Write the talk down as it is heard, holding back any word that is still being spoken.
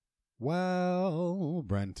Well,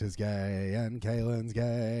 Brent is gay, and Kaylin's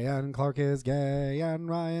gay, and Clark is gay, and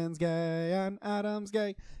Ryan's gay, and Adam's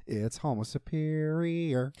gay. It's Homo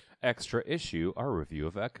Superior. Extra issue, our review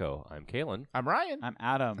of Echo. I'm Kaylin. I'm Ryan. I'm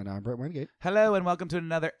Adam. And I'm Brent Wingate. Hello, and welcome to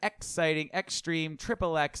another exciting, extreme,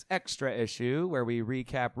 triple X extra issue where we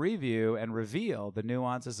recap, review, and reveal the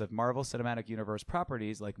nuances of Marvel Cinematic Universe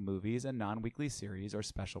properties like movies and non-weekly series or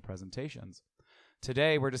special presentations.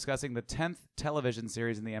 Today, we're discussing the 10th television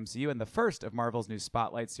series in the MCU and the first of Marvel's new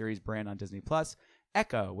Spotlight series brand on Disney+,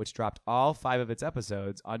 Echo, which dropped all 5 of its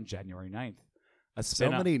episodes on January 9th.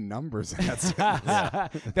 So many numbers in that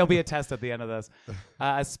sentence. There'll be a test at the end of this.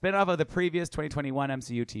 A spin-off of the previous 2021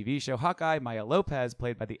 MCU TV show Hawkeye, Maya Lopez,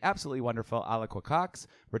 played by the absolutely wonderful Alaqua Cox,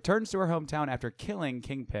 returns to her hometown after killing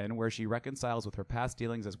Kingpin, where she reconciles with her past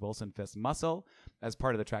dealings as Wilson Fisk Muscle as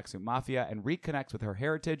part of the Tracksuit Mafia and reconnects with her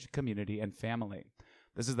heritage, community, and family.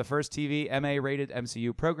 This is the first TV MA-rated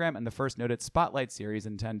MCU program and the first noted Spotlight series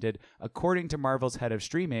intended, according to Marvel's head of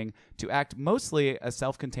streaming, to act mostly a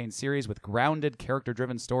self-contained series with grounded,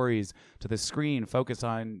 character-driven stories to the screen focused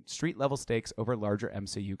on street-level stakes over larger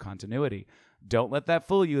MCU continuity. Don't let that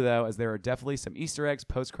fool you, though, as there are definitely some Easter eggs,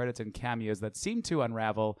 post-credits, and cameos that seem to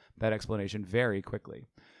unravel that explanation very quickly.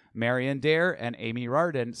 Marion Dare and Amy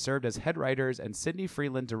Rardin served as head writers, and Sidney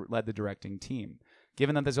Freeland led the directing team.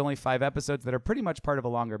 Given that there's only 5 episodes that are pretty much part of a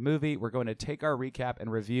longer movie, we're going to take our recap and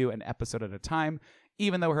review an episode at a time.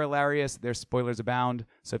 Even though hilarious, there's spoilers abound.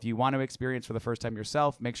 So if you want to experience for the first time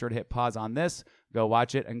yourself, make sure to hit pause on this, go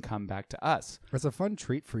watch it, and come back to us. It's a fun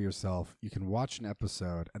treat for yourself. You can watch an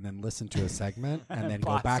episode and then listen to a segment and then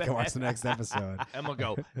go back and watch the next episode. And we'll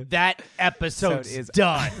go, that episode is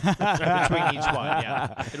done between each one.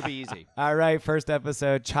 Yeah, it'll be easy. All right, first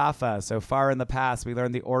episode, Chafa. So far in the past, we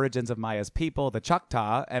learn the origins of Maya's people, the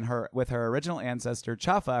Choctaw, and with her original ancestor,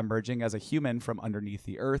 Chafa, emerging as a human from underneath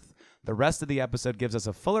the earth. The rest of the episode gives us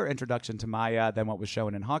a fuller introduction to Maya than what was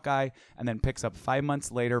shown in Hawkeye, and then picks up 5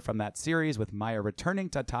 months later from that series with Maya returning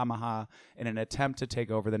to Tamaha in an attempt to take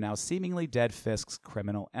over the now seemingly dead Fisk's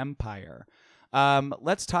criminal empire.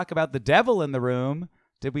 Let's talk about the devil in the room.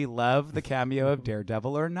 Did we love the cameo of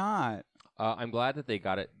Daredevil or not? I'm glad that they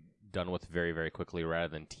got it done with very, very quickly rather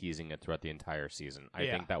than teasing it throughout the entire season. I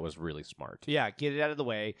think that was really smart. Yeah, get it out of the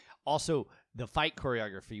way. Also, the fight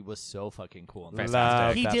choreography was so fucking cool.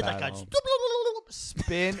 Fantastic. He did like a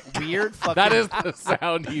spin, weird fucking... That is the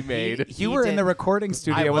sound he made. You were in the recording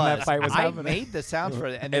studio when that fight was happening. I made the sounds for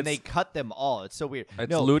it, and then they cut them all. It's so weird.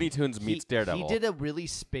 It's Looney Tunes meets Daredevil. He did a really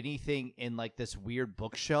spinny thing in like this weird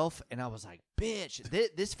bookshelf, and I was like, bitch,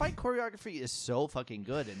 this fight choreography is so fucking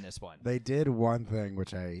good in this one. They did one thing,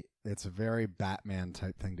 which it's a very Batman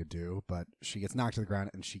type thing to do, but she gets knocked to the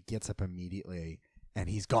ground and she gets up immediately and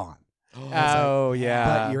he's gone. Oh,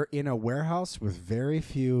 yeah. But you're in a warehouse with very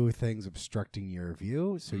few things obstructing your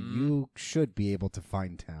view, so you should be able to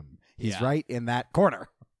find him. He's right in that corner.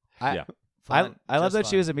 I love that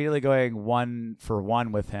she was immediately going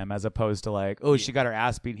 1-for-1 with him as opposed to like, she got her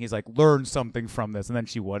ass beat and he's like, learn something from this, and then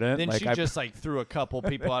she wouldn't. Then like, she just like threw a couple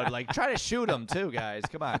people out, like try to shoot him too, guys.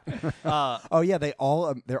 Come on.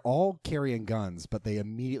 They're all carrying guns, but they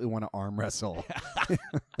immediately want to arm wrestle.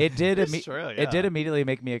 It did. True, It did immediately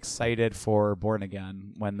make me excited for Born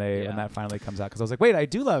Again when that finally comes out, because I was like, wait, I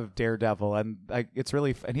do love Daredevil, and it's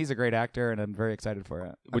really and he's a great actor, and I'm very excited for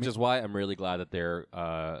it. Which is why I'm really glad that they're.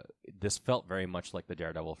 This felt very much like the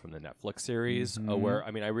Daredevil from the Netflix series, where, I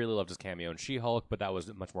really loved his cameo in She-Hulk, but that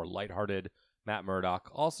was much more lighthearted. Matt Murdock,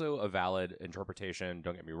 also a valid interpretation,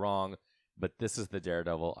 don't get me wrong, but this is the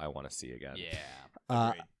Daredevil I want to see again.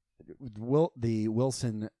 Yeah. The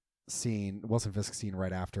Wilson Fisk scene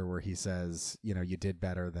right after where he says, you did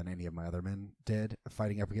better than any of my other men did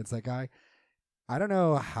fighting up against that guy. I don't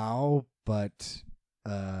know how, but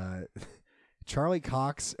Charlie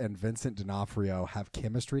Cox and Vincent D'Onofrio have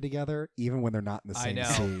chemistry together, even when they're not in the same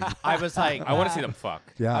scene. I was like, I want to see them fuck.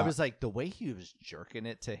 Yeah. I was like, the way he was jerking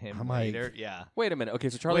it to him later. Yeah. Wait a minute. Okay,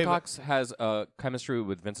 so Charlie Cox has chemistry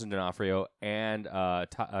with Vincent D'Onofrio and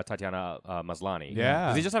Tatiana Maslany. Yeah.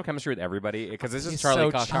 Does he just have chemistry with everybody? Because this is He's Charlie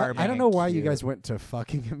so Cox. charming. I don't know why you Cute. guys went to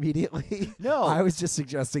fucking immediately. No. I was just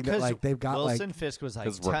suggesting that they've got Wilson Fisk was like,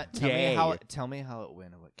 'Cause we're tell me how it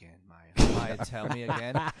went again, Maya. Maya, tell me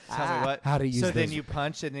again. Tell me what. How to use So those- then you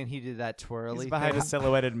punch, and then he did that twirly He's behind thing. a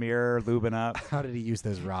silhouetted mirror, lubing up. How did he use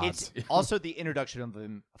those rods? It's also the introduction of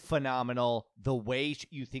him, phenomenal. The way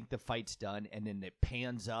you think the fight's done, and then it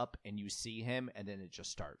pans up, and you see him, and then it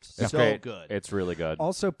just starts. It's so great. good. It's really good.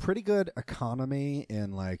 Also, pretty good economy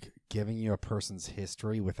in like giving you a person's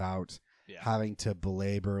history without having to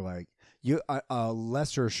belabor like a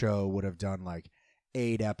lesser show would have done like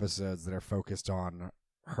 8 episodes that are focused on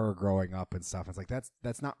her growing up and stuff. It's like that's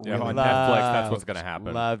not Yeah, really on Netflix, that's what's gonna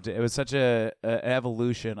happen. Loved it. It was such a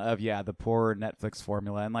evolution of the poor Netflix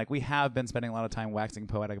formula, and like we have been spending a lot of time waxing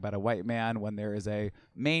poetic about a white man when there is a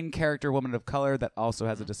main character woman of color that also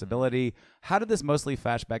has a disability. How did this mostly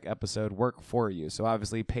flashback episode work for you? So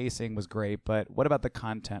obviously pacing was great, but what about the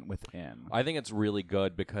content within? I think it's really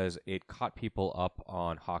good because it caught people up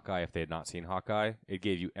on Hawkeye if they had not seen Hawkeye. It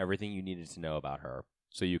gave you everything you needed to know about her.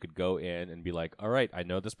 So you could go in and be like, all right, I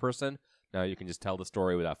know this person. Now you can just tell the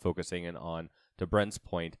story without focusing in on, to Brent's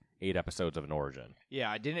point, 8 episodes of an origin.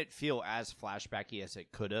 Yeah, I didn't feel as flashbacky as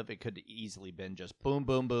it could have. It could easily been just boom,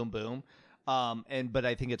 boom, boom, boom. But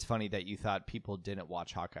I think it's funny that you thought people didn't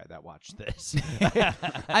watch Hawkeye that watched this.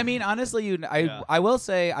 I mean, honestly, I will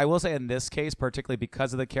say in this case, particularly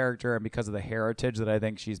because of the character and because of the heritage that I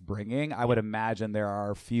think she's bringing, I would imagine there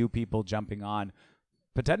are a few people jumping on.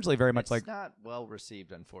 Potentially very much It's not well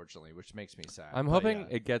received, unfortunately, which makes me sad. I'm But hoping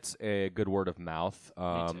yeah. it gets a good word of mouth,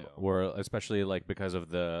 too. where especially like because of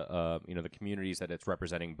the the communities that it's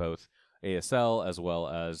representing, both ASL as well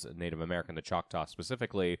as Native American, the Choctaw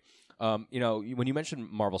specifically. When you mentioned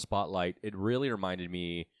Marvel Spotlight, it really reminded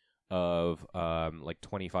me of like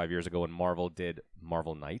 25 years ago when Marvel did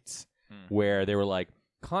Marvel Knights, where they were like,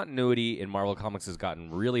 continuity in Marvel Comics has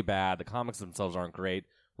gotten really bad. The comics themselves aren't great.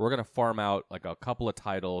 We're going to farm out like a couple of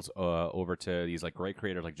titles over to these like great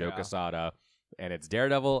creators like Joe Quesada, and it's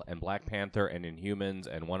Daredevil and Black Panther and Inhumans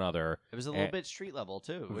and one other. It was a little bit street level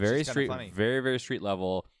too, which Very is kinda street, funny. very, very street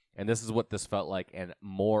level. And this is what this felt like, and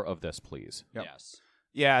more of this, please. Yep. Yes.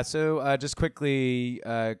 Yeah, so just quickly,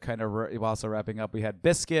 while also wrapping up, we had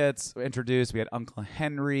Biscuits introduced. We had Uncle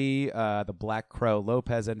Henry, the Black Crow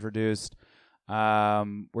Lopez introduced.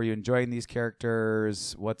 Were you enjoying these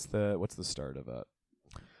characters? What's the start of it?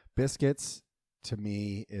 Biscuits to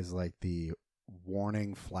me is like the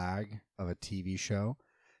warning flag of a TV show.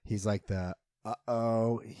 He's like the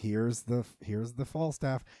here's the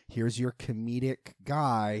Falstaff. Here's your comedic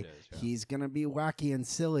guy. He's gonna be wacky and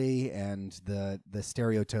silly, and the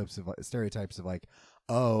stereotypes of like,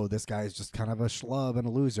 oh, this guy's just kind of a schlub and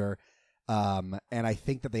a loser. And I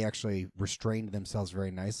think that they actually restrained themselves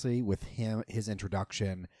very nicely with his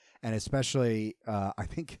introduction, and especially I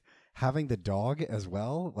think having the dog as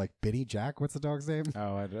well, like Benny Jack. What's the dog's name?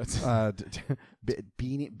 Oh, I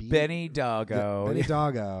Benny Doggo. Benny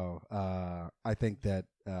Doggo. I think that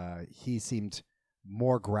he seemed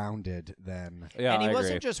more grounded than. Yeah, And he I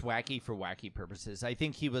wasn't agree. just wacky for wacky purposes. I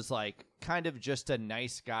think he was like kind of just a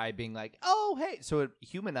nice guy being like, oh, hey. So it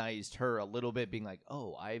humanized her a little bit, being like,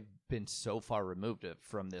 oh, I've been so far removed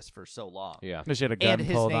from this for so long. Yeah. She had a gun And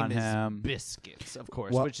his pulled name on is him. Biscuits, of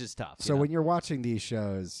course, Well, which is tough. So you know? when you're watching these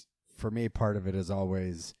shows, for me, part of it is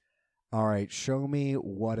always, all right, show me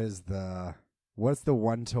what's the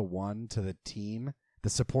 1-to-1 to the team, the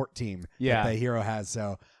support team Yeah. that the hero has.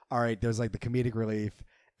 So, all right, there's like the comedic relief,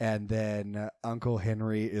 and then Uncle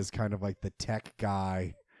Henry is kind of like the tech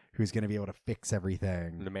guy who's going to be able to fix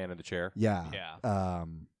everything. The man in the chair. Yeah. Yeah.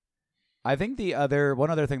 I think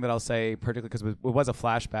one other thing that I'll say, particularly because it was a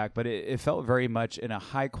flashback, but it felt very much in a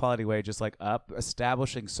high quality way, just like Up,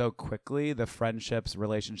 establishing so quickly the friendships,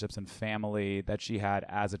 relationships, and family that she had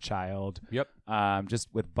as a child. Yep.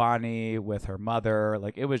 Just with Bonnie, with her mother,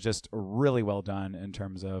 like it was just really well done in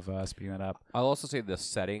terms of speeding that up. I'll also say the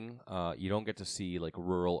setting, you don't get to see like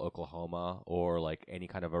rural Oklahoma or like any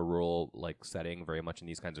kind of a rural like setting very much in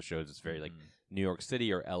these kinds of shows. It's very like New York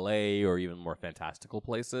City or LA or even more fantastical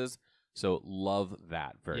places. So love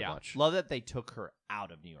that very much. Love that they took her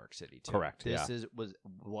out of New York City too. Correct, This yeah.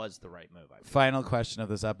 was the right move. I feel. Final question of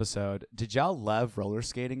this episode: did y'all love roller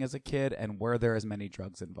skating as a kid, and were there as many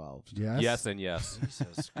drugs involved? Yes. Yes and yes.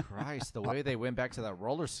 Jesus Christ, the way they went back to that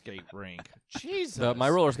roller skate rink. Jesus. My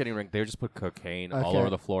roller skating rink, they just put cocaine all Okay. over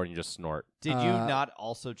the floor and you just snort. Did you not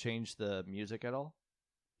also change the music at all?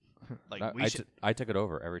 Like I took it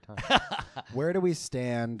over every time. Where do we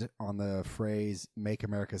stand on the phrase "Make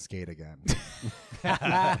America Skate Again"? This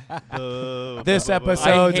I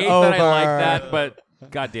episode's hate over. that I like that, but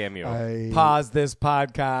goddamn you. Pause this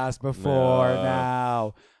podcast before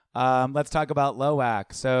now. Let's talk about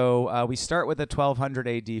Loak. So we start with a 1200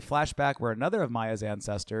 AD flashback where another of Maya's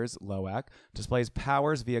ancestors, Loak, displays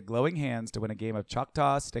powers via glowing hands to win a game of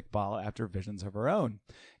Choctaw stickball after visions of her own.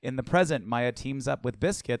 In the present, Maya teams up with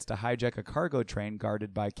Biscuits to hijack a cargo train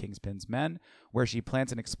guarded by Kingpin's men, where she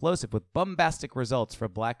plants an explosive with bombastic results for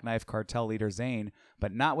Black Knife cartel leader Zane,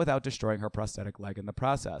 but not without destroying her prosthetic leg in the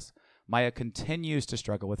process. Maya continues to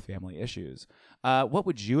struggle with family issues. What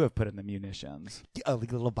would you have put in the munitions? A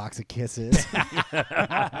little box of kisses.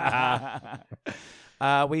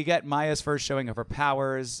 We get Maya's first showing of her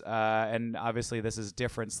powers, and obviously this is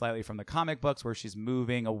different slightly from the comic books, where she's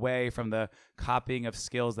moving away from the copying of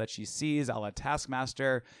skills that she sees, a la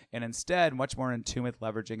Taskmaster, and instead much more in tune with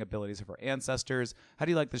leveraging abilities of her ancestors. How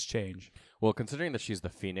do you like this change? Well, considering that she's the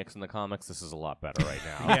Phoenix in the comics, this is a lot better right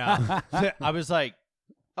now. Yeah. I was like,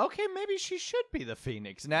 okay, maybe she should be the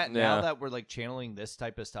Phoenix. Now that we're like channeling this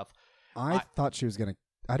type of stuff. I thought she was going to.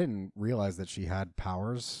 I didn't realize that she had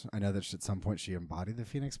powers. I know that at some point she embodied the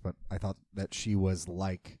Phoenix, but I thought that she was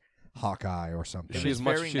like Hawkeye or something. She's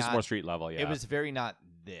more street level, yeah. It was very not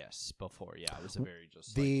this before. Yeah, it was a very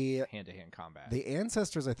just hand-to-hand combat. The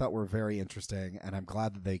ancestors I thought were very interesting, and I'm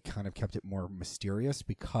glad that they kind of kept it more mysterious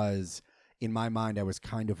because in my mind I was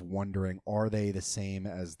kind of wondering, are they the same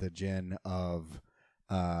as the Jinn of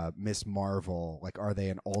Miss Marvel? Like, are they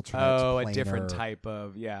an alternate a different type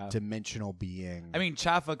of dimensional being? I mean,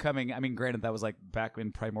 Chafa coming, granted that was like back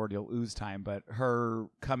in primordial ooze time, but her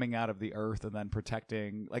coming out of the earth and then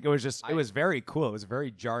protecting, like, it was very cool. It was a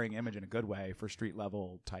very jarring image in a good way for street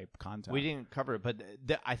level type content. We didn't cover it, but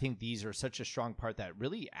I think these are such a strong part that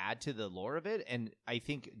really add to the lore of it. And I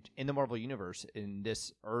think in the Marvel universe, in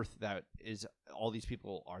this earth that is all these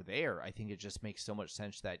people are there, I think it just makes so much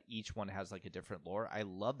sense that each one has like a different lore. I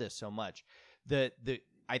love this so much.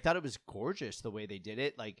 I thought it was gorgeous the way they did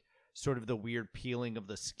it, like sort of the weird peeling of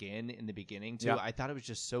the skin in the beginning too. Yeah. I thought it was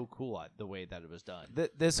just so cool the way that it was done.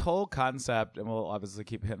 This whole concept, and we'll obviously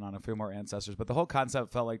keep hitting on a few more ancestors, but the whole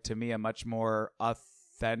concept felt like to me a much more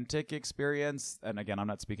authentic experience. And again, I'm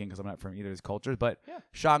not speaking because I'm not from either of these cultures, but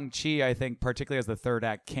Shang-Chi, I think particularly as the third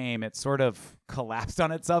act came, it sort of collapsed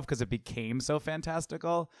on itself because it became so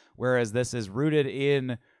fantastical, whereas this is rooted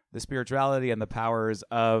in the spirituality and the powers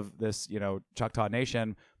of this, Choctaw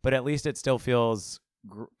Nation, but at least it still feels,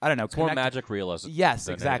 I don't know. It's more magic realism. Yes,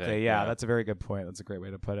 exactly. Yeah, that's a very good point. That's a great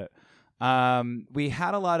way to put it. We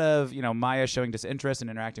had a lot of, Maya showing disinterest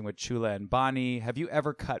and interacting with Chula and Bonnie. Have you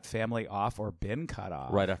ever cut family off or been cut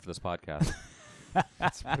off? Right after this podcast.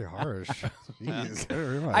 That's pretty harsh.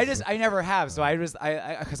 Jeez. I never have. So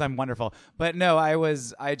because I'm wonderful. But no,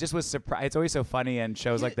 I just was surprised. It's always so funny in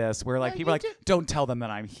shows like this where like people are like, don't tell them that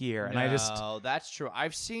I'm here. And No, that's true.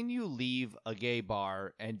 I've seen you leave a gay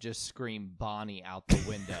bar and just scream Bonnie out the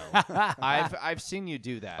window. I've seen you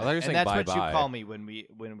do that. And that's bye what bye. you call me when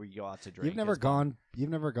we go out to drink. You've never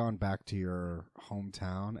gone back to your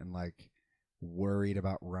hometown and like worried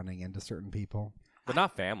about running into certain people? But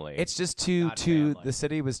not family. It's just too the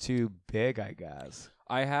city was too big, I guess.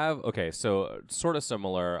 I have, so sort of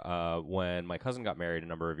similar. When my cousin got married a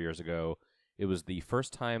number of years ago, it was the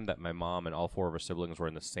first time that my mom and all four of her siblings were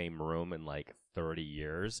in the same room in like 30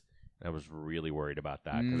 years. And I was really worried about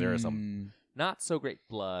that because there is some not so great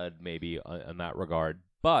blood maybe in that regard.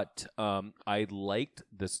 But I liked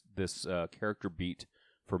this character beat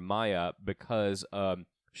for Maya because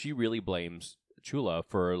she really blames Chula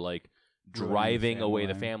for like driving away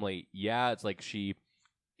the family. Yeah, it's like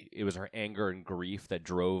it was her anger and grief that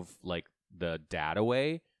drove like the dad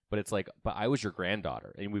away. But it's like, but I was your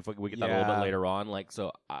granddaughter, and we get that a little bit later on. Like,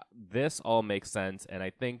 so this all makes sense, and I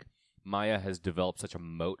think Maya has developed such a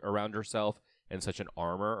moat around herself and such an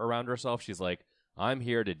armor around herself. She's like, I'm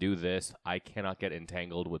here to do this. I cannot get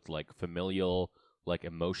entangled with like familial like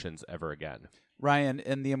emotions ever again. Ryan,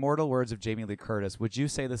 in the immortal words of Jamie Lee Curtis, would you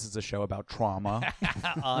say this is a show about trauma?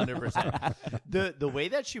 100%. The way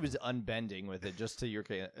that she was unbending with it, just to your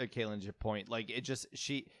Kaylin's point, like it just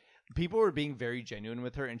people were being very genuine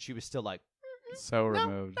with her, and she was still like so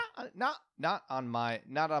removed. Not on my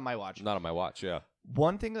watch. Not on my watch. Yeah.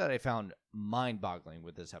 One thing that I found mind-boggling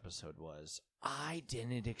with this episode was I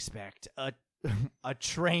didn't expect a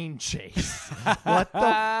train chase. What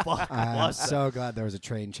the fuck I'm so glad there was a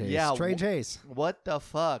train chase. Yeah, train chase. What the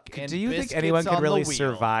fuck? And do you think anyone could really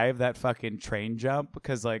survive that fucking train jump?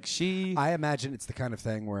 Because like I imagine it's the kind of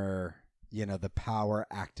thing where the power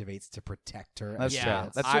activates to protect her. That's true.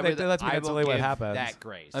 That's true. That's really what happens. That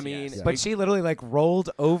grace. I mean, but she literally like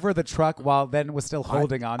rolled over the truck while then was still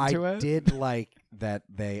holding on to it. I did like that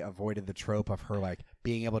they avoided the trope of her like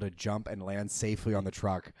being able to jump and land safely on the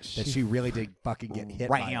truck. That she really did fucking get hit.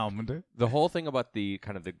 Rammed. The whole thing about the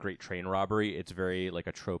kind of the great train robbery, it's very like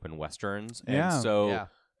a trope in westerns, and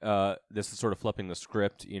this is sort of flipping the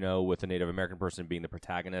script. With a Native American person being the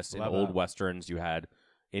protagonist. In old westerns, you had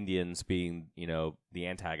Indians being, the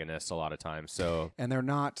antagonists a lot of times. So, and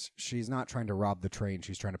she's not trying to rob the train.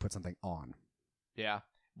 She's trying to put something on. Yeah.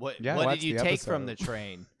 What did you take from the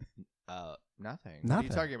train? Nothing. What are you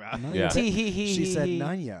talking about? Yeah. She said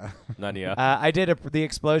Nanya. Nanya. I did the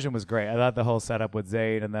explosion was great. I thought the whole setup with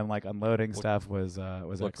Zayd and then like unloading stuff was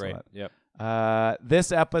excellent. Great. Yep.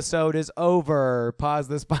 This episode is over. Pause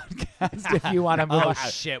this podcast if you want to move on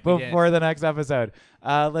shit, before the next episode.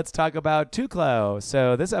 Let's talk about Tuklo.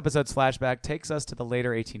 So this episode's flashback takes us to the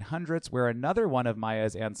later 1800s, where another one of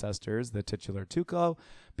Maya's ancestors, the titular Tuklo,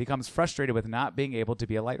 becomes frustrated with not being able to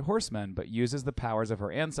be a light horseman, but uses the powers of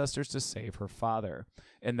her ancestors to save her father.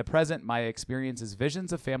 In the present, Maya experiences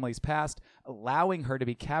visions of family's past, allowing her to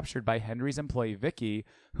be captured by Henry's employee Vicky,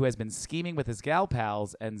 who has been scheming with his gal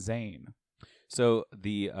pals and Zane. So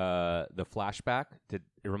the flashback, did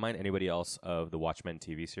it remind anybody else of the Watchmen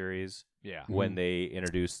TV series? Yeah. When they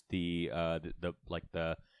introduced the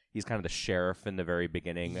he's kind of the sheriff in the very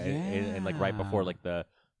beginning, and like right before like the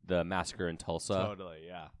massacre in Tulsa. Totally,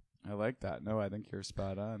 yeah. I like that. No, I think you're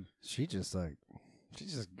spot on. She's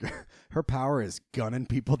just her power is gunning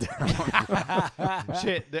people down.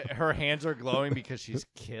 Her hands are glowing because she's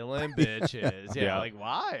killing bitches. Yeah, like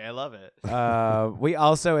why? I love it. We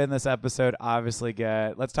also in this episode obviously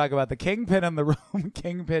let's talk about the Kingpin in the room.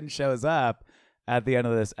 Kingpin shows up at the end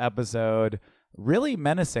of this episode. Really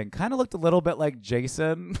menacing. Kind of looked a little bit like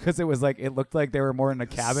Jason because it looked like they were more in a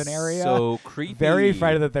cabin area. So creepy. Very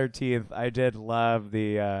Friday the 13th. I did love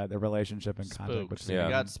the relationship and contact Spooks. between You them.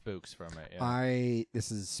 got spooks from it. Yeah.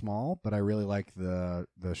 This is small, but I really like the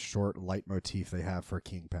short leitmotif they have for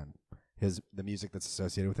Kingpin. The music that's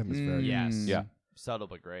associated with him is very Yes. Yeah. Subtle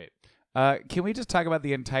but great. Can we just talk about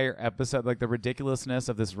the entire episode, like the ridiculousness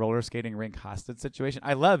of this roller skating rink hostage situation?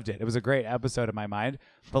 I loved it. It was a great episode in my mind.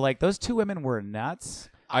 But like those two women were nuts.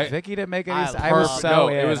 Vicky didn't make any sense. I was so no,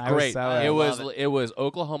 in. it was I great. so in. It was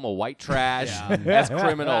Oklahoma white trash as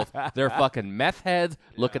criminals. They're fucking meth heads.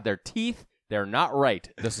 Look at their teeth. They're not right.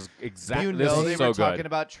 This is exactly. You this know is they so were good. talking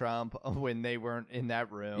about Trump when they weren't in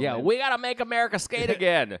that room. Yeah, and, we gotta make America skate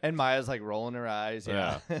again. and Maya's like rolling her eyes.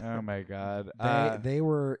 Yeah. Oh my god. They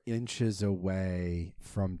were inches away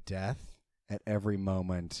from death at every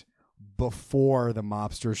moment before the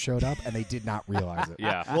mobsters showed up, and they did not realize it.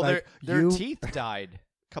 Yeah. Well, Like, their you- teeth died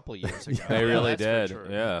a couple years ago. They really that's did. for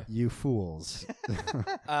sure. Yeah. You fools.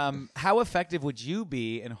 How effective would you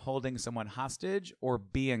be in holding someone hostage or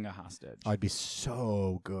being a hostage? I'd be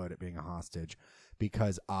so good at being a hostage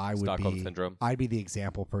because I would Stockholm be. syndrome. I'd be the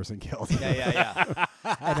example person killed. Yeah.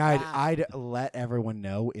 And I'd let everyone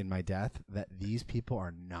know in my death that these people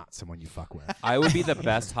are not someone you fuck with. I would be the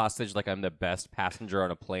best hostage. Like I'm the best passenger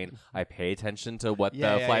on a plane. I pay attention to what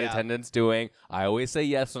Yeah, the yeah, flight yeah. attendant's doing. I always say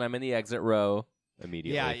yes when I'm in the exit row.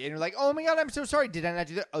 Immediately. Yeah, and you're like, oh my god, I'm so sorry. Did I not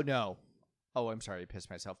do that? Oh no. Oh, I'm sorry, I pissed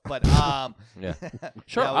myself. But Yeah.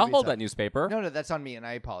 Sure, that would I'll be hold tough. that newspaper. No, that's on me, and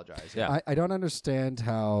I apologize. Yeah. I don't understand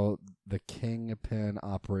how the Kingpin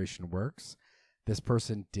operation works. This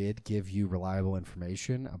person did give you reliable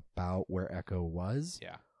information about where Echo was.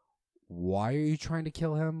 Yeah. Why are you trying to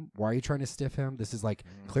kill him? Why are you trying to stiff him? This is like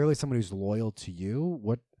clearly someone who's loyal to you.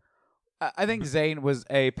 What? I think Zane was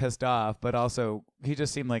pissed off, but also he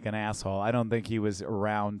just seemed like an asshole. I don't think he was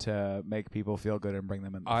around to make people feel good and bring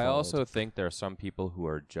them in. The I fold. also think there are some people who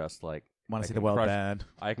are just like, want I to see can the world crush- bad.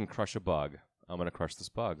 I can crush a bug. I'm gonna crush this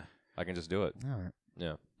bug. I can just do it. All right.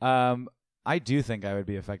 Yeah. I do think I would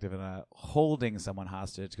be effective in holding someone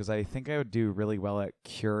hostage because I think I would do really well at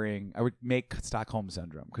curing. I would make Stockholm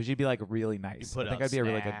syndrome because you'd be like really nice. put I think out I'd be a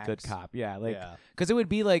really good snacks. cop. Yeah, like Yeah. because it would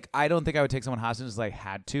be like I don't think I would take someone hostage unless I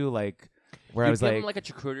had to. Like where You I was give him like, like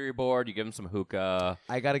a charcuterie board. You give him some hookah.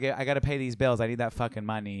 I gotta pay these bills. I need that fucking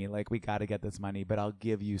money. Like we gotta get this money, but I'll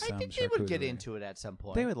give you some. I think they would get charcuterie. into it at some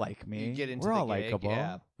point. They would like me. You'd get into We're the all gig, likable.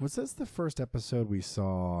 Yeah. Was this the first episode we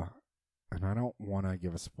saw? And I don't want to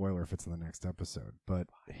give a spoiler if it's in the next episode, but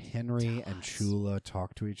Henry and Chula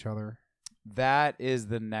talk to each other. That is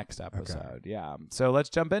the next episode. Yeah. So let's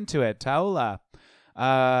jump into it. Taola.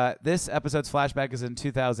 This episode's flashback is in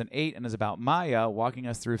 2008 and is about Maya walking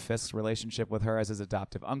us through Fisk's relationship with her as his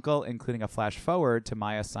adoptive uncle, including a flash forward to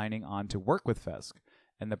Maya signing on to work with Fisk.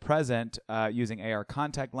 In the present, using AR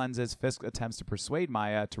contact lenses, Fisk attempts to persuade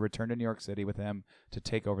Maya to return to New York City with him to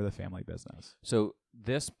take over the family business. So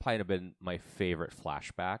this might have been my favorite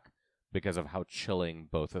flashback because of how chilling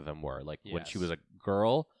both of them were. Like when she Yes. was a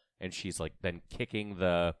girl and she's like then kicking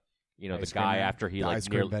the the Ice cream guy man. after he The like ice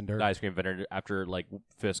cream vendor. the ice cream vendor after like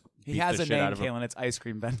Fisk He beat has the a shit name, out of him. Kaylin. It's Ice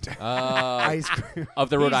Cream Vendor. Ice cream. Of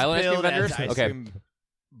the Rhode He's Island ice cream billed as vendors. ice Okay, cream-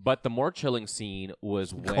 but the more chilling scene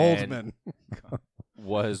was when Coldman.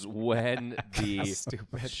 the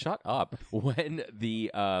Stupid. shut up when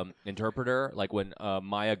the interpreter like when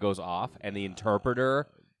Maya goes off and the interpreter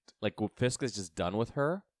like Fisk is just done with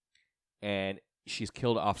her and she's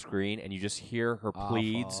killed off screen and you just hear her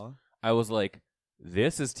pleads. Awful. I was like,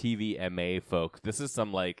 this is TVMA, folks. This is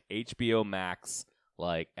some like HBO Max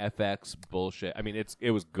like FX bullshit. I mean,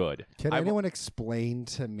 it was good. Can I- anyone explain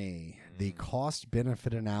to me the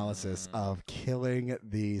cost-benefit analysis of killing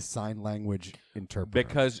the sign language interpreter?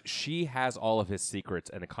 Because she has all of his secrets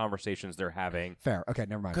and the conversations they're having. Fair. Okay,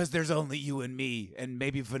 never mind. Because there's only you and me, and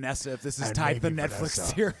maybe Vanessa if this is And tied to the maybe Netflix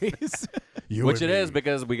Vanessa. series. You Which and it me. is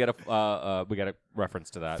because we get a reference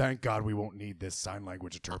to that. Thank God we won't need this sign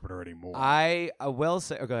language interpreter anymore. I will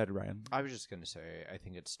say. Oh, go ahead, Ryan. I was just gonna say, I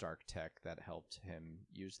think it's Stark Tech that helped him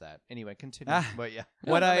use that. Anyway, continue. Ah. But yeah,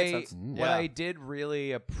 What that I makes sense. Mm. what Yeah. I did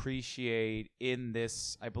really appreciate in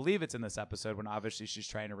this, I believe it's in this episode when obviously she's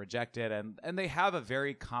trying to reject it, and they have a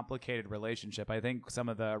very complicated relationship. I think some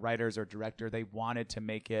of the writers or director, they wanted to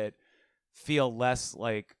make it feel less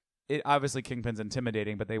like it. Obviously, Kingpin's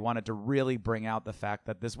intimidating, but they wanted to really bring out the fact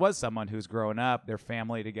that this was someone who's grown up, their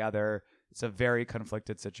family together. It's a very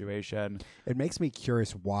conflicted situation. It makes me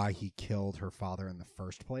curious why he killed her father in the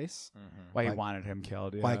first place. Why he Like- wanted him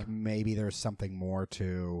killed. Yeah. Like maybe there's something more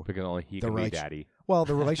to Because only he The can be relation- daddy. well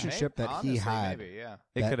the relationship Hey, that honestly, he had. maybe, yeah.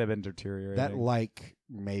 it that- could have been deteriorating. That like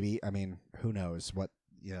maybe I mean who knows what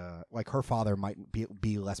like her father might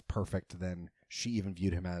be less perfect than she even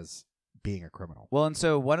viewed him as being a criminal. Well, and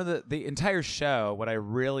so one of the entire show, what I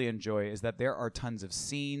really enjoy is that there are tons of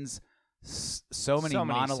scenes, so many So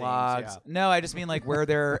many monologues. scenes, No, I just mean like where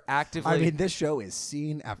they're actively I mean this show is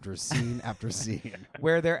scene after scene after scene.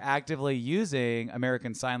 where they're actively using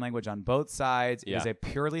American Sign Language on both sides. It is Yeah. a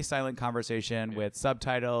purely silent conversation with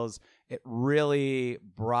subtitles. It really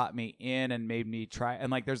brought me in and made me try.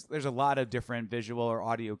 And like, there's a lot of different visual or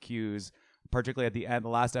audio cues, particularly at the end, the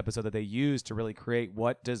last episode that they used to really create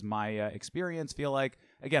what does Maya experience feel like.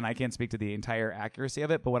 Again, I can't speak to the entire accuracy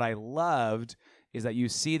of it, but what I loved is that you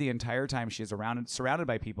see the entire time she is surrounded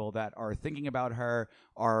by people that are thinking about her,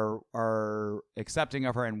 are accepting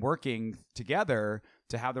of her, and working together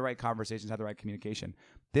to have the right conversations, have the right communication.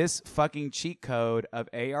 This fucking cheat code of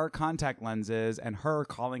AR contact lenses and her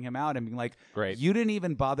calling him out and being like, Great. you didn't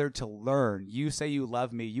even bother to learn. You say you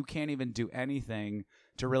love me. You can't even do anything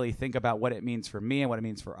to really think about what it means for me and what it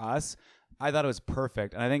means for us. I thought it was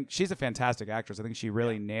perfect. And I think she's a fantastic actress. I think she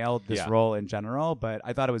really nailed this Yeah. role in general, but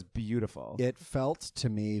I thought it was beautiful. It felt to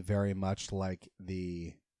me very much like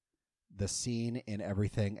the scene in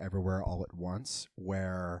Everything Everywhere All at Once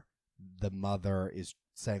where the mother is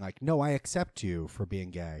saying like, no, I accept you for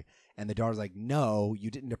being gay. And the daughter's like, no,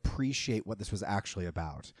 you didn't appreciate what this was actually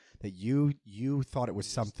about. That you thought it was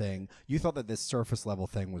something, you thought that this surface level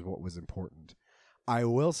thing was what was important. I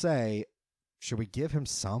will say, should we give him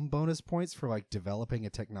some bonus points for like developing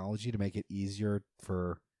a technology to make it easier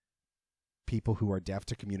for people who are deaf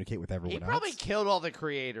to communicate with everyone He probably else? killed all the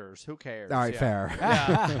creators. Who cares? All right, Yeah. fair.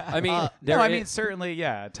 Yeah. I mean, no, there I is- mean, certainly,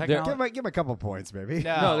 yeah. Give Technology. him a couple points, maybe.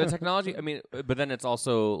 No, the technology. I mean, but then it's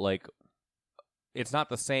also like it's not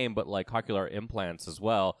the same, but like cochlear implants as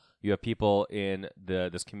well. You have people in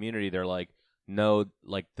this community. They're like, no,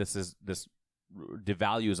 like this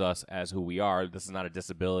devalues us as who we are. This is not a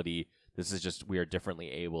disability. This is just we are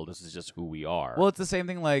differently able. This is just who we are. Well, it's the same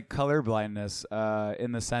thing like color blindness,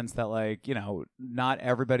 in the sense that, like, you know, not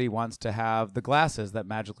everybody wants to have the glasses that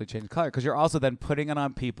magically change color, because you're also then putting it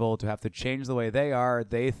on people to have to change the way they are,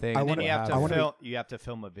 they think. I And then wanna- you have I to wanna film. You have to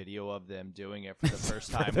film a video of them doing it for the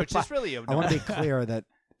first time, which is really. I want to be clear that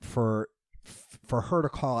for her to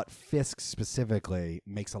call it Fisk specifically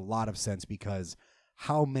makes a lot of sense because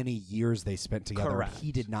how many years they spent together, Correct.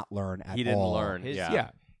 he did not learn at all. he didn't learn. His- yeah. yeah.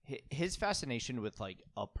 His fascination with like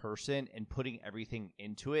a person and putting everything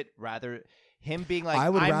into it, rather him being like, I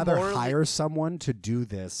would I'm rather morally- hire someone to do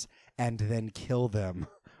this and then kill them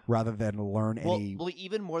rather than learn any. Well,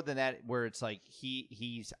 even more than that, where it's like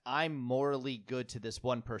he's I'm morally good to this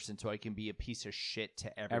one person, so I can be a piece of shit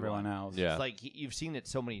to Everyone else. Yeah. It's like you've seen it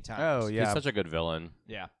so many times. Oh, yeah. He's such a good villain.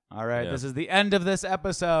 yeah. All right, Yeah. this is the end of this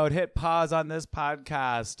episode. Hit pause on this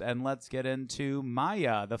podcast and let's get into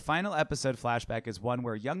Maya. The final episode flashback is one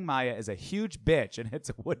where young Maya is a huge bitch and hits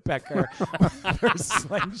a woodpecker with her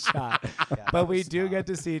slingshot. But we do get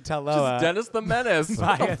to see Taloa, Just Dennis the Menace.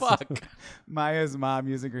 What the Maya's, fuck? Maya's mom,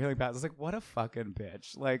 using her healing powers. It's like, what a fucking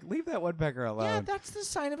bitch. Like, leave that woodpecker alone. Yeah, that's the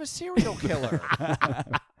sign of a serial killer.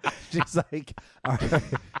 She's like, all right,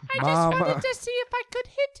 Mom, to see if I could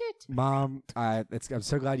hit it. Mom, I'm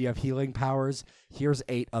so glad you have healing powers. Here's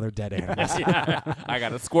 8 other dead animals. Yeah. I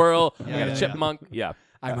got a squirrel. I got Yeah. a chipmunk. Yeah.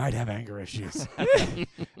 I might have anger issues.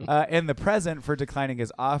 In the present, for declining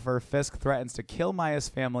his offer, Fisk threatens to kill Maya's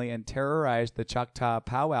family and terrorize the Choctaw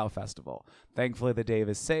Powwow Festival. Thankfully, the day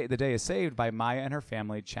is saved by Maya and her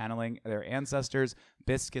family channeling their ancestors,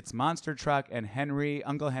 Biscuit's monster truck, and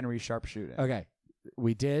Uncle Henry sharpshooting. Okay,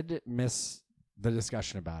 we did miss the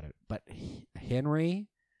discussion about it, but Henry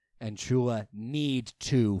and Chula need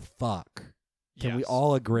to fuck. Can we Yes.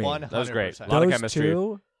 all agree? 100%. That was great. A lot of Those chemistry.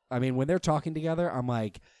 two, I mean, when they're talking together, I'm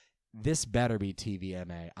like, this better be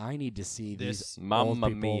TVMA. I need to see This- these Mamma old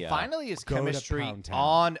people. mia. Finally, is Go to chemistry Pound Town.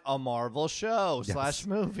 on a Marvel show Yes. /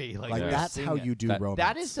 movie. Like, we're that's seeing how it. you do That- romance.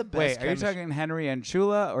 That is the best. Wait, are you chemistry. talking Henry and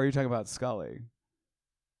Chula, or are you talking about Scully?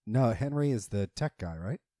 No, Henry is the tech guy,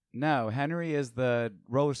 right? No, Henry is the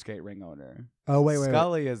roller skate ring owner. Oh, wait.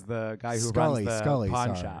 Scully is the guy who runs the pawn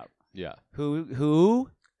sorry. shop. Yeah. Who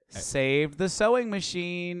saved the sewing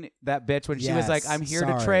machine? That bitch when she was like, Yes, "I'm here to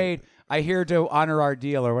sorry. trade. I'm here to honor our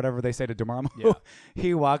deal," or whatever they say to Dormammu. Yeah.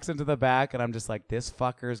 He walks into the back, and I'm just like, this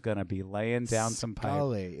fucker's gonna be laying down some pipe.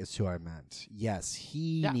 Scully is who I meant. Yes,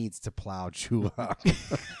 he Yeah. needs to plow Chula.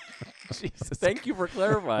 Jesus. Thank you for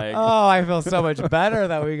clarifying. Oh, I feel so much better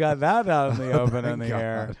that we got that out in the open in the Thank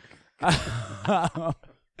air.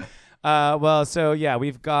 Well, so yeah,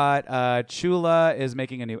 we've got Chula is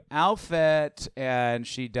making a new outfit, and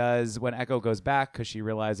she does when Echo goes back because she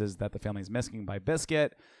realizes that the family's missing by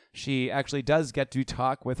Biscuit. She actually does get to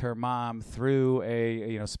talk with her mom through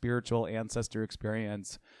a spiritual ancestor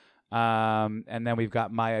experience, and then we've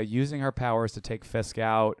got Maya using her powers to take Fisk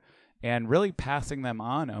out and really passing them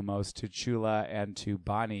on almost to Chula and to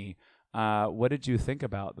Bonnie. What did you think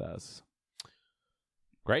about this?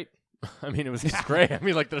 Great. I mean, it was just great. I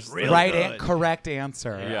mean, like, there's Real Right, good. correct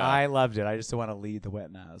answer. Yeah. I loved it. I just want to lead the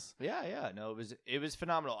witness. Yeah. No, it was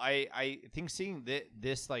phenomenal. I think seeing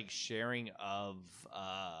this like sharing of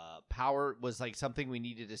power was like something we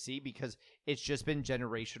needed to see because it's just been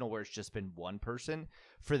generational where it's just been one person.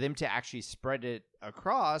 For them to actually spread it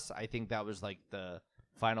across, I think that was like the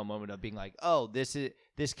final moment of being like, oh, this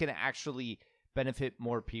can actually benefit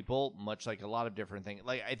more people, much like a lot of different things.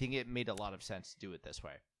 Like I think it made a lot of sense to do it this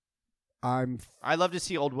way. I love to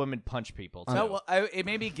see old women punch people too. No, well, it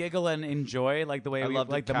made me giggle and enjoy like the way I we love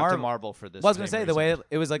like the Captain Marvel. Marvel for this. Well, I was gonna same say the way reason.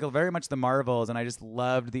 it was like very much the Marvels, and I just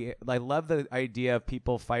loved the idea of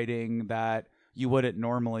people fighting that you wouldn't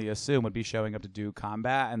normally assume would be showing up to do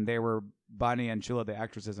combat, and they were Bonnie and Chula, the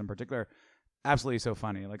actresses in particular, absolutely so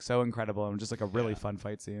funny, like so incredible, and just like a really fun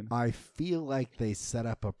fight scene. I feel like they set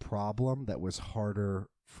up a problem that was harder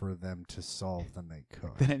for them to solve than they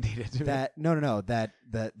could. Then it needed to be. that no that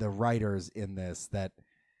the writers in this, that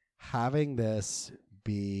having this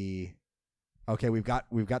be okay, we've got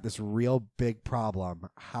this real big problem,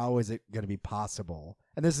 how is it going to be possible?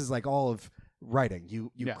 And this is like all of writing, you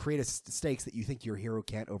create stakes that you think your hero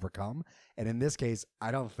can't overcome, and in this case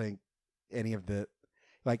I don't think any of the,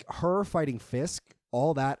 like, her fighting Fisk,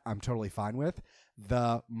 all that I'm totally fine with.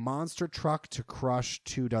 The monster truck to crush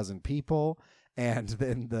 24 people, and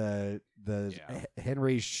then the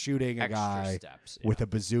Henry shooting a Extra guy steps, with a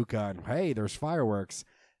bazooka, and hey, there's fireworks.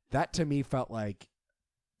 That to me felt like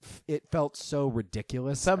it felt so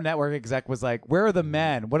ridiculous. Some network exec was like, "Where are the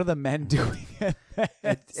men? What are the men doing?"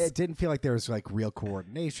 It didn't feel like there was like real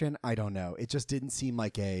coordination. I don't know. It just didn't seem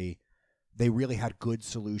like they really had good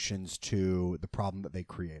solutions to the problem that they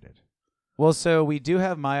created. Well, so we do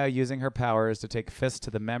have Maya using her powers to take Fisk to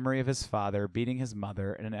the memory of his father beating his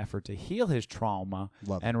mother in an effort to heal his trauma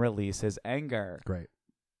Love and release his anger. Great.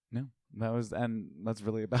 No, that's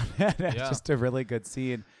really about it. It's Yeah. just a really good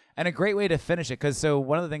scene and a great way to finish it. Because so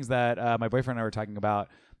one of the things that my boyfriend and I were talking about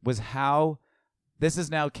was how this is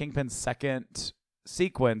now Kingpin's second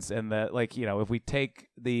sequence, and that, like, if we take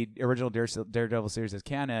the original Daredevil series as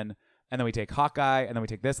canon, and then we take Hawkeye, and then we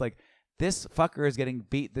take this, like, this fucker is getting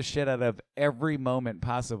beat the shit out of every moment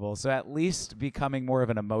possible. So at least becoming more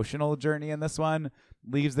of an emotional journey in this one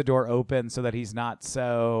leaves the door open so that he's not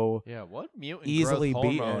so Yeah, what mutant easily growth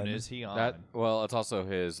hormone beaten. is he on? Well, it's also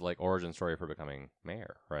his like origin story for becoming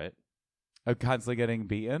mayor, right? constantly getting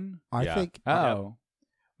beaten. I Yeah. think Oh.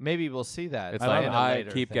 Maybe we'll see that. It's I like love in a I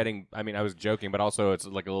later keep thing. getting. I mean, I was joking, but also it's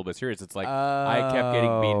like a little bit serious. It's like I kept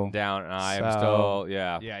getting beaten down, and I am So- still,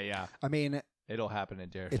 yeah. Yeah. I mean, It'll happen in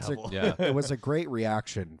it's a Daredevil. Yeah. it was a great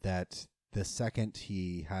reaction that the second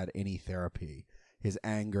he had any therapy, his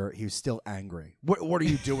anger, he was still angry. What are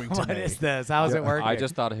you doing to What me? is this? How is it working? I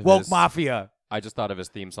just thought of Woke his, Mafia. I just thought of his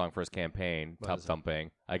theme song for his campaign, What Tub is it?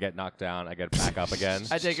 Thumping. I get knocked down, I get back up again.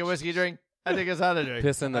 I take a whiskey drink. I take a soda drink.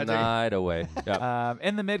 Pissing the I take- night away. Yep.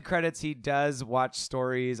 In the mid credits, he does watch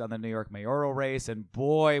stories on the New York mayoral race, and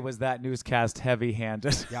boy, was that newscast heavy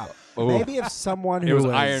handed. Yeah. Ooh. Maybe if someone who It was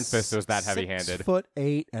Iron Fist who was that heavy-handed.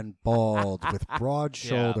 6'8" and bald with broad Yeah.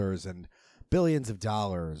 shoulders and billions of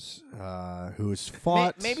dollars, who's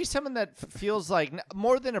fought Maybe someone that feels like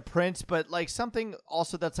more than a prince, but like something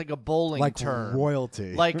also that's like a bowling like term.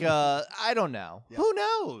 royalty. Like I don't know. Who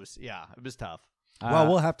knows? Yeah, it was tough. Well,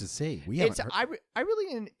 we'll have to see. We haven't It's heard- I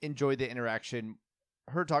really enjoyed the interaction.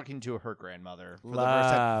 Her talking to her grandmother for the Love.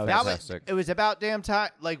 first time. That was, Fantastic. it was about damn time.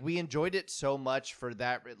 Like, we enjoyed it so much for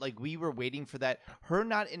that. Like, we were waiting for that. Her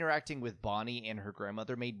not interacting with Bonnie and her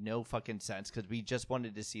grandmother made no fucking sense because we just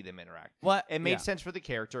wanted to see them interact. What? It made Yeah. sense for the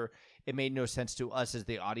character. It made no sense to us as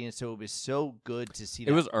the audience. So it was so good to see It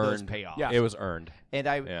that was those earned. pay off. Yeah. It was earned. And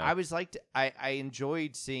I Yeah. was like, I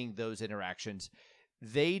enjoyed seeing those interactions.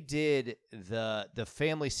 They did the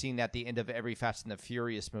family scene at the end of every Fast and the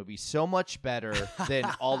Furious movie so much better than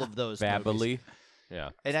all of those movies. Babily. Yeah.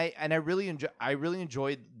 And I really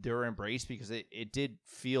enjoyed their embrace because it did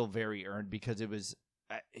feel very earned because it was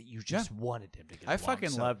you just wanted them to get I along. fucking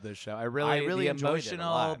So loved this show. I really really the enjoyed it a emotional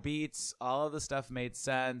lot. beats, all of the stuff made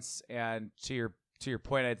sense. And to your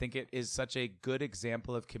point, I think it is such a good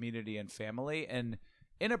example of community and family, and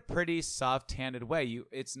in a pretty soft-handed way.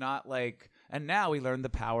 It's not like, and now we learn the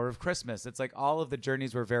power of Christmas. It's like all of the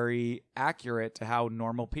journeys were very accurate to how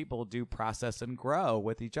normal people do process and grow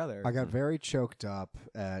with each other. I got very choked up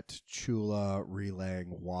at Chula relaying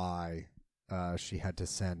why she had to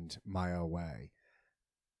send Maya away.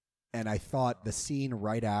 And I thought the scene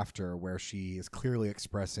right after where she is clearly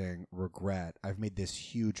expressing regret, I've made this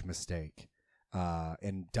huge mistake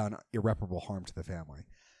and done irreparable harm to the family.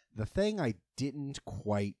 The thing I didn't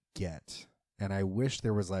quite get, and I wish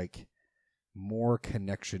there was like more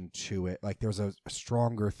connection to it, like there was a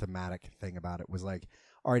stronger thematic thing about it, was like,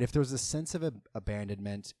 all right, if there was a sense of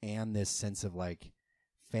abandonment and this sense of like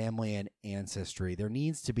family and ancestry, there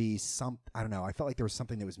needs to be some, I don't know, I felt like there was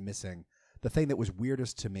something that was missing. The thing that was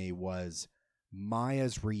weirdest to me was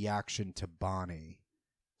Maya's reaction to Bonnie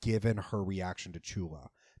given her reaction to Chula,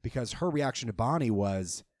 because her reaction to Bonnie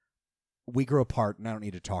was, we grew apart and I don't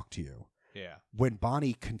need to talk to you. yeah. When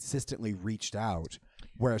Bonnie consistently reached out,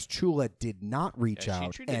 whereas Chula did not reach Yeah, she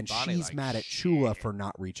out, treated and Bonnie she's like mad at shit. Chula for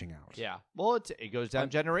not reaching out. Yeah. Well, it goes down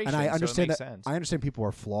generations. And I so understand it makes that. sense. I understand people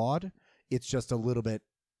are flawed. It's just a little bit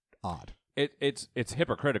odd. It's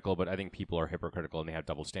hypocritical, but I think people are hypocritical and they have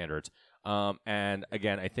double standards. And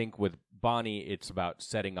again, I think with Bonnie, it's about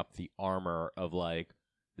setting up the armor of like,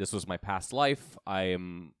 this was my past life. I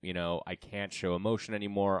am, I can't show emotion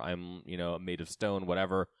anymore. I'm, made of stone,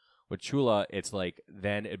 whatever. With Chula, it's like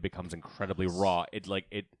then it becomes incredibly raw. It like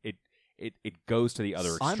it goes to the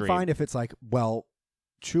other extreme. I'm fine if it's like, well,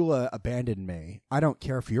 Chula abandoned me. I don't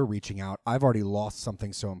care if you're reaching out. I've already lost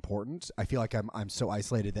something so important. I feel like I'm so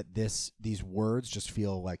isolated that these words just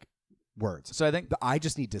feel like words. So I think I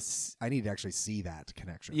just need to I need to actually see that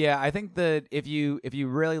connection. Yeah, I think that if you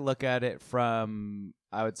really look at it from,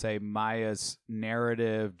 I would say, Maya's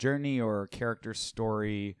narrative journey or character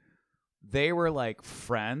story, they were like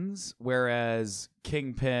friends, whereas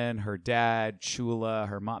Kingpin, her dad, Chula,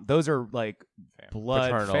 her mom, those are like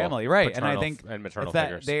blood Paternal- family, right? And I paternal think and maternal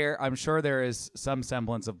that figures. I'm sure there is some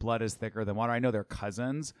semblance of blood is thicker than water. I know they're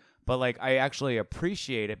cousins, but like I actually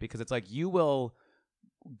appreciate it because it's like you will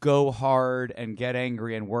go hard and get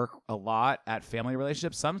angry and work a lot at family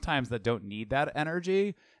relationships sometimes that don't need that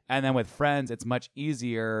energy, and then with friends it's much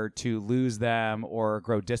easier to lose them or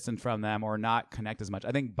grow distant from them or not connect as much.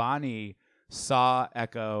 I think Bonnie saw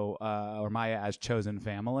Echo or Maya as chosen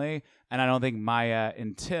family, and I don't think Maya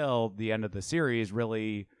until the end of the series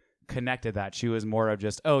really connected that. She was more of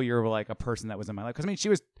just, oh, you're like a person that was in my life, because I mean she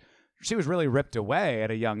was really ripped away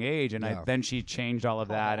at a young age, and Yeah. then she changed all of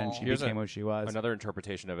that, and she Here's became what she was. Another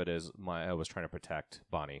interpretation of it is Maya was trying to protect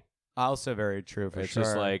Bonnie. Also very true for It's sure.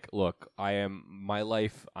 just like, look, I am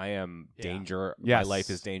Yeah. danger. Yes. My life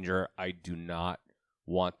is danger. I do not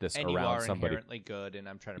want this and you around are somebody. inherently good, and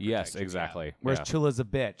I'm trying to protect Yes, you. exactly. whereas Yeah. Chula's a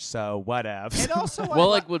bitch, so whatever. And also,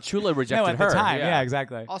 Well, Chula rejected no, at her. the time, yeah,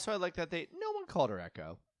 exactly. also I like that no one called her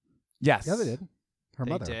Echo. Yes, Yeah, they did. Her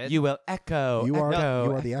They mother. did. You will echo. You are echo.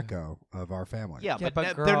 you are the echo of our family. Yeah, Yeah,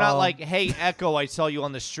 but, but they're not girl- like, "Hey, Echo, I saw you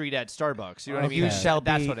on the street at Starbucks." You know what I mean? You Okay. shall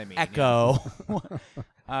That's be what I mean. yeah. Echo.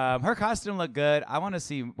 Her costume looked good. I want to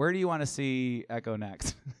see. Where do you want to see Echo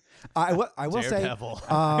next? I will say, Daredevil.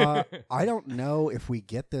 I don't know if we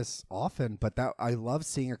get this often, but that I love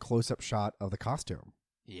seeing a close-up shot of the costume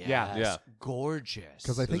Yeah. Yeah. gorgeous.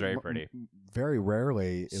 because I It's think very pretty. very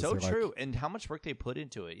rarely is so there like, true, and how much work they put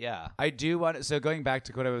into it. Yeah, I do want. So going back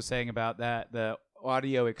to what I was saying about the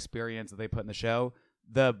audio experience that they put in the show,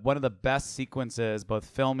 one of the best sequences, both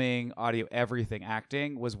filming, audio, everything,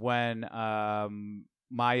 acting, was when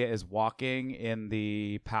Maya is walking in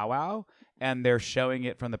the powwow, and they're showing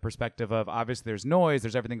it from the perspective of, obviously there's noise,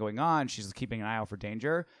 there's everything going on, she's keeping an eye out for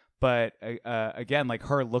danger. But again, like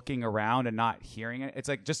her looking around and not hearing it, it's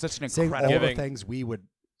like just such an saying all incredible. the things we would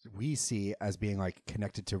we see as being like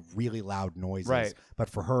connected to really loud noises. Right. But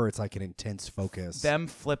for her, it's like an intense focus. Them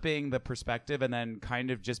flipping the perspective and then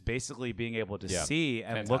kind of just basically being able to see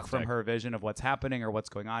and look from Fantastic. her vision of what's happening or what's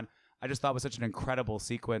going on. I just thought was such an incredible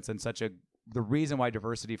sequence and the reason why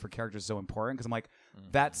diversity for characters is so important, because I'm like,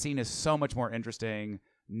 that scene is so much more interesting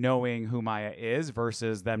knowing who Maya is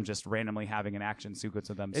versus them just randomly having an action sequence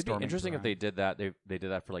of them It'd be storming. interesting if around. they did that. They did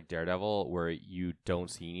that for like Daredevil, where you don't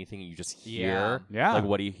see anything, you just hear Yeah. like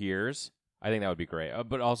what he hears. I think that would be great.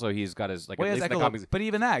 But also, he's got his like Well, at he has least in the comics, but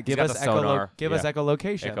even that, give got us the sonar. give us Yeah.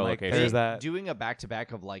 echolocation. Like, Echolocation. there's that. Doing a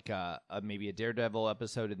back-to-back of like maybe a Daredevil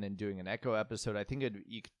episode and then doing an Echo episode, I think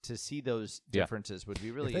to see those differences would be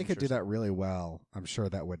really if they could do interesting. that really well, I'm sure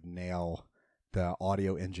that would nail the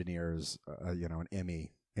audio engineers, an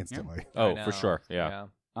Emmy instantly. oh, I know. for sure, yeah.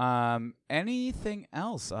 Anything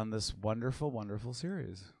else on this wonderful, wonderful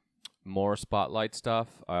series? More spotlight stuff.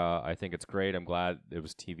 I think it's great. I'm glad it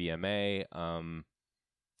was TVMA.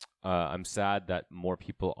 I'm sad that more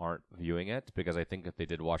people aren't viewing it, because I think if they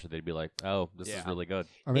did watch it, they'd be like, "Oh, this is really good."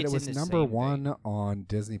 I mean, It's it was in the number same one vein. on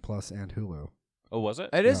Disney Plus and Hulu. Oh, was it?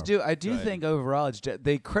 It is Yeah. due. I do Good. think overall, it's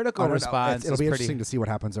the critical I don't know. response It'll is be pretty. interesting to see what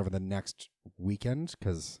happens over the next weekend,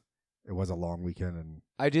 because it was a long weekend. And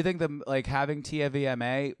I do think having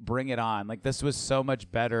TVMA bring it on. Like, this was so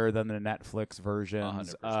much better than the Netflix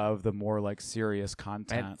versions 100%. of the more like serious And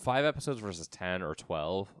content. 5 episodes versus 10 or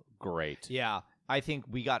 12. Great. Yeah, I think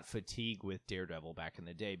we got fatigue with Daredevil back in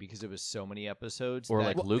the day because it was so many episodes. Or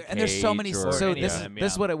that- like Luke and there's so many. Cage or So any this of is them,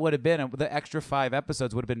 this is what it would have been. The extra 5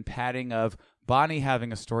 episodes would have been padding of Bonnie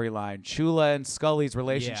having a storyline, Chula and Scully's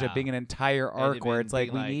relationship Yeah. being an entire It'd arc have where been it's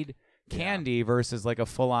like being we like- need candy versus like a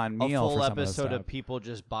full on a meal full for some episode of, of people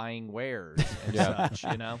just buying wares and Yeah. such,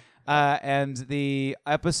 you know? And the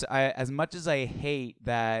episode, as much as I hate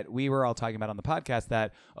that we were all talking about on the podcast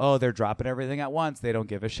that, oh, they're dropping everything at once, they don't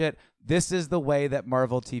give a shit. This is the way that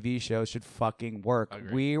Marvel TV shows should fucking work.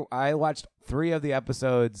 I watched 3 of the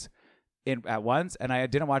episodes at once, and I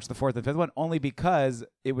didn't watch the 4th and 5th one only because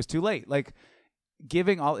it was too late. Like,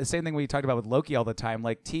 giving all the same thing we talked about with Loki all the time,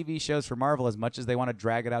 like TV shows for Marvel, as much as they want to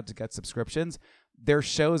drag it out to get subscriptions, their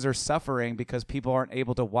shows are suffering because people aren't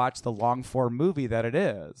able to watch the long form movie that it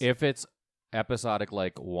is. If it's episodic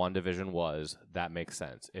like WandaVision was, that makes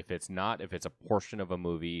sense. If it's not, if it's a portion of a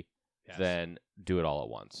movie, then do it all at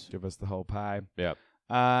once. Give us the whole pie. Yep.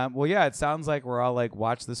 Well, yeah, it sounds like we're all like,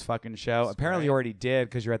 watch this fucking show. That's Apparently, great. you already did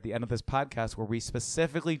because you're at the end of this podcast where we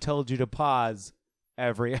specifically told you to pause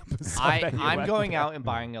every episode. that you I'm went going through. out and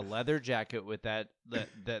buying a leather jacket with that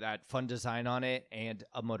fun design on it and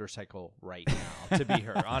a motorcycle right now to be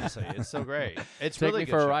her. Honestly, it's so great. It's Take really me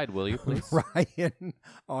good for a show. ride, will you, please? Ryan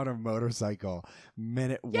on a motorcycle,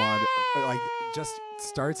 minute 1, like just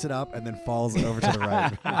starts it up and then falls over to the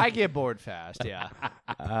right. I get bored fast. Yeah.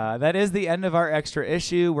 That is the end of our extra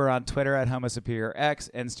issue. We're on Twitter at Homo Superior X,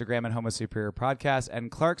 Instagram at Homo Superior Podcast, and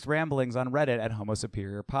Clark's Ramblings on Reddit at Homo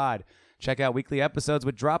Superior Pod. Check out weekly episodes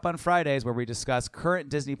which drop on Fridays where we discuss current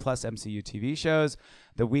Disney Plus MCU TV shows,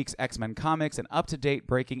 the week's X-Men comics, and up-to-date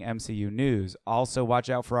breaking MCU news. Also,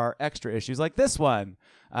 watch out for our extra issues like this one,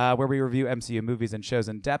 where we review MCU movies and shows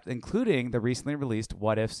in depth, including the recently released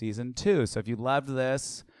What If Season 2. So if you loved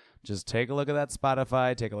this, just take a look at that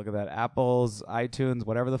Spotify, take a look at that Apple's, iTunes,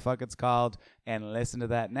 whatever the fuck it's called, and listen to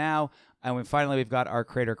that now. And finally, we've got our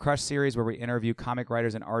Creator Crush series where we interview comic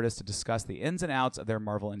writers and artists to discuss the ins and outs of their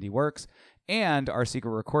Marvel indie works, and our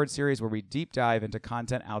Secret Record series where we deep dive into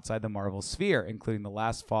content outside the Marvel sphere, including the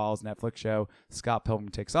last fall's Netflix show Scott Pilgrim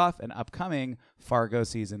Takes Off and upcoming Fargo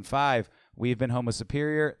Season 5. We've been Homo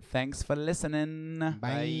Superior. Thanks for listening.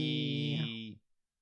 Bye.